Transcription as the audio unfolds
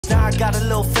Now I got a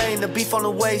little fame, the beef on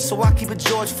the way, so I keep it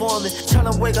George Foreman.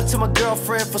 Tryna wake up to my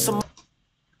girlfriend for some.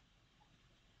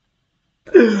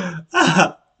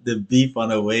 The beef on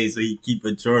the way, so he keep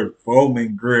a George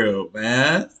Foreman grill,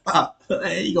 man. Stop.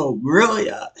 Man, he gonna grill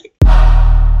ya.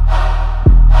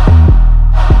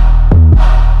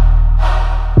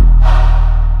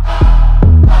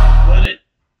 Let it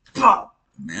pop,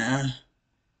 man.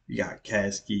 We got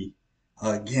Caskey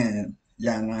again.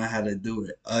 Y'all know how to do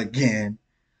it again.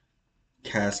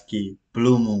 Caskey,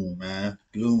 Blue Moon, man.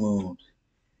 Blue Moon.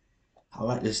 I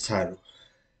like this title.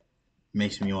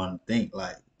 Makes me want to think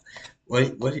like, what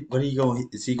are you going?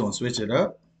 Is he gonna switch it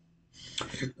up?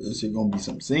 Is it gonna be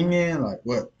some singing? Like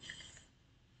what?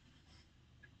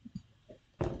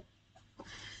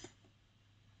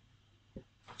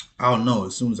 I don't know.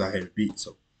 As soon as I hear the beat,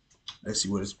 so let's see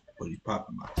what he's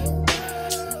popping about.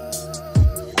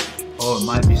 Oh, it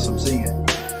might be some singing.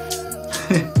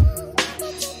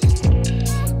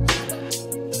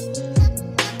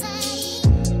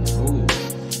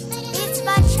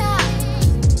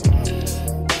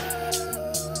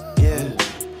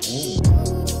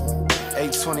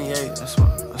 That's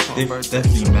my birthday.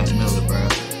 Definitely Matt Miller, bro.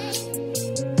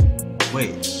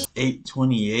 Wait,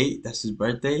 8/28? That's his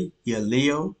birthday? He a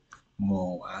Leo? Come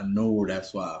on, I know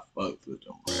that's why I fucked with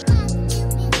him, bro.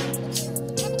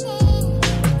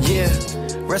 Yeah,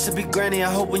 recipe granny,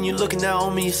 I hope when you're looking down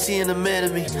on me, you're seeing a man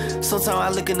of me. Sometimes I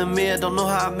look in the mirror, don't know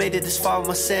how I made it this far with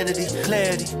my sanity.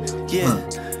 Clarity, yeah.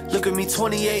 Look at me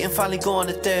 28 and finally going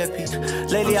to therapy.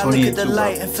 Lately I look at the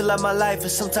light and feel like my life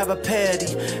is some type of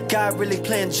parody. God really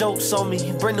playing jokes on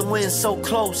me, bring the wind so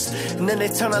close. And then they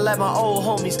turn out like my old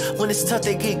homies. When it's tough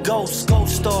they get ghost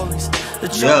stories. The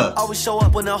trouble always show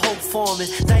up when the hope forming.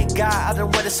 Thank God I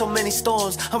done weathered so many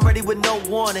storms, I'm ready with no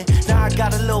warning. Now I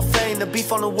got a little fame, the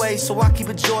beef on the way, so I keep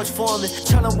it George Foreman.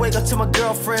 Tryna wake up to my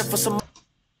girlfriend for some.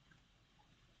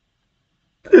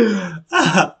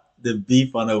 The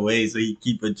beef on the way, so he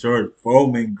keep a George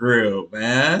Foreman grill,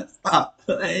 man. Stop.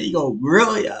 Man, he gonna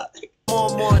grill ya. More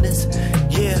mornings,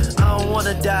 yeah, I don't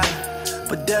wanna die,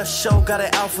 but death show got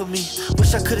it out for me.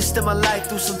 Wish I could've spent my life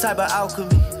through some type of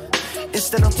alchemy.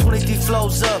 Instead I'm 23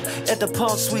 flows up at the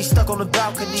pump suite, stuck on the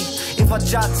balcony. If I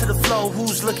drop to the floor,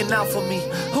 who's looking out for me?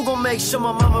 Who gon' make sure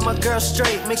my mama and my girl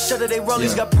straight? Make sure that they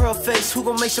rollies got pearl face. Who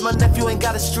gon' make sure my nephew ain't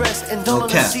got a stress and don't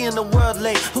let see in the world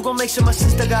late? Who gon' make sure my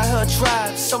sister got her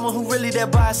tribe? Someone who really there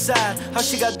by her side. All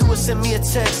she gotta do is send me a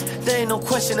text. There ain't no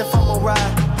question if I'm alright.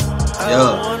 I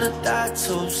don't wanna die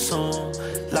too soon.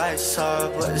 Life's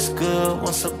hard, but it's good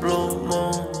once a blue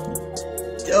moon.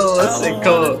 Yo, that's it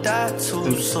cold. Die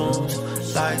too soon.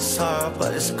 Life's hard,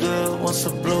 but it's good once a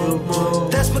blue moon.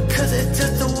 That's because it's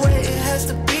just the way it has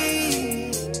to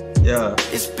be. Yeah.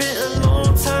 It's been a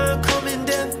long time coming,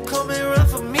 death coming run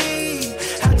for me.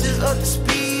 I just up the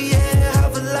speed, yeah, high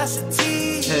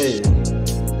velocity. Hey.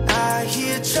 I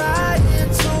hear trying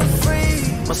to free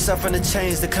myself from the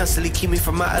chains that constantly keep me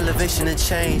from my elevation and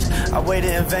change. I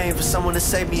waited in vain for someone to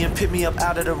save me and pick me up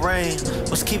out of the rain.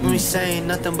 What's keeping me sane?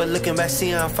 Nothing but looking back,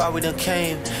 seeing how far we done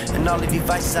came. And all the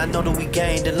devices I know that we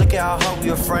gained. And look at how hard we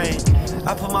are framed.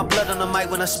 I put my blood on the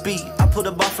mic when I speak. I put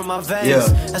a bar from my veins. Yeah,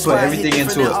 that's put why everything I hit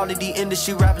different into than it. all of the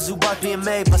industry rappers who bought being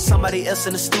made by somebody else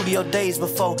in the studio days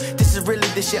before. This is really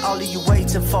the shit all of you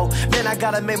waiting for. Man, I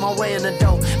gotta make my way in the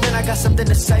dough. Man, I got something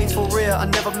to say for real. I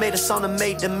never made a song that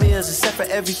made the meals, except for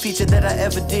every feature that I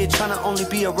ever did, trying to only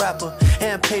be a rapper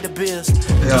and pay the bills.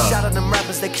 Shout out them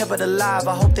rappers, they kept it alive.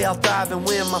 I hope they all thrive and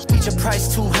win. My feature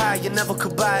price too high, you never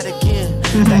could buy it again.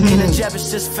 Back in the jab,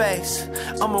 it's just facts.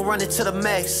 I'ma run it to the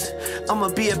max. I'ma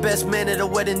be a best man at a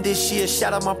wedding this year.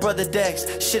 Shout out my brother Dex.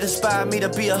 Shit inspired me to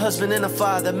be a husband and a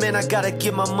father. Man, I gotta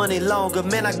get my money longer.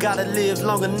 Man, I gotta live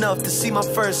long enough to see my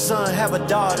first son have a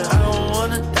daughter. I don't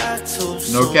wanna die too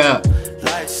soon. No cap.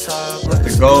 Life's hard, but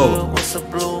That's the goal. once a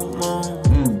blue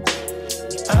moon.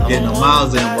 Getting the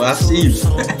miles in, boy. I see you.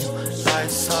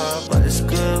 Life's hard, but it's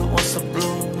good once a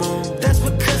blue moon. That's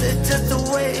because it's just the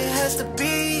way it has to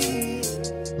be.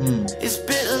 It's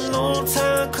been a long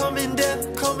time coming,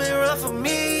 death coming run for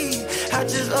me. I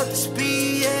just up the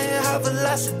speed, yeah, high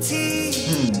velocity.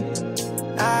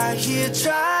 I hear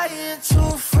trying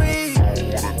to free. I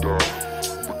don't wanna die,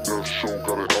 but that show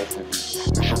got it out for me.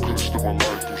 Wish I could've spent my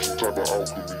life through some type of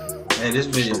alchemy. Hey, this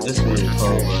video cold,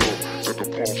 bro.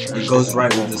 It goes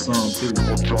right with the song too.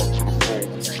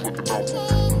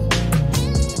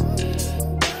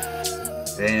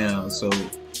 Damn, so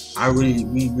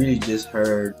we really just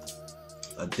heard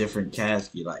a different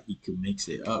Caskey. Like he could mix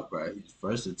it up, bro. He's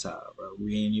versatile, bro.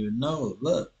 We ain't even know.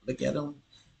 Look at him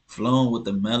flowing with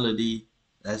the melody.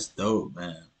 That's dope,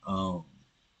 man.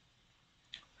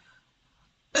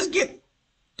 Let's get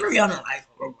 3 hurry on the light,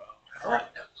 bro. Hurry on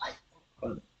the light,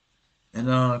 bro.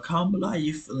 And comment below how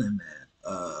you feeling, man.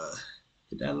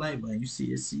 Hit that like button. You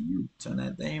see it, see you. Turn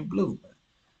that thing blue,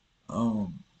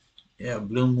 man. Yeah,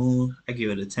 Blue Moon. I give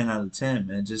it a 10 out of 10,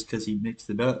 man. Just cause he mixed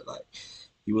it up. Like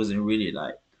he wasn't really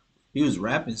like he was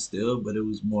rapping still, but it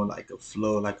was more like a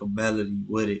flow, like a melody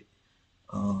with it.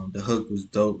 The hook was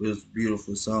dope. It was a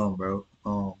beautiful song, bro.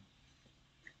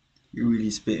 You really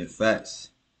spitting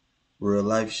facts, real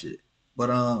life shit. But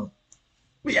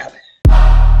we out.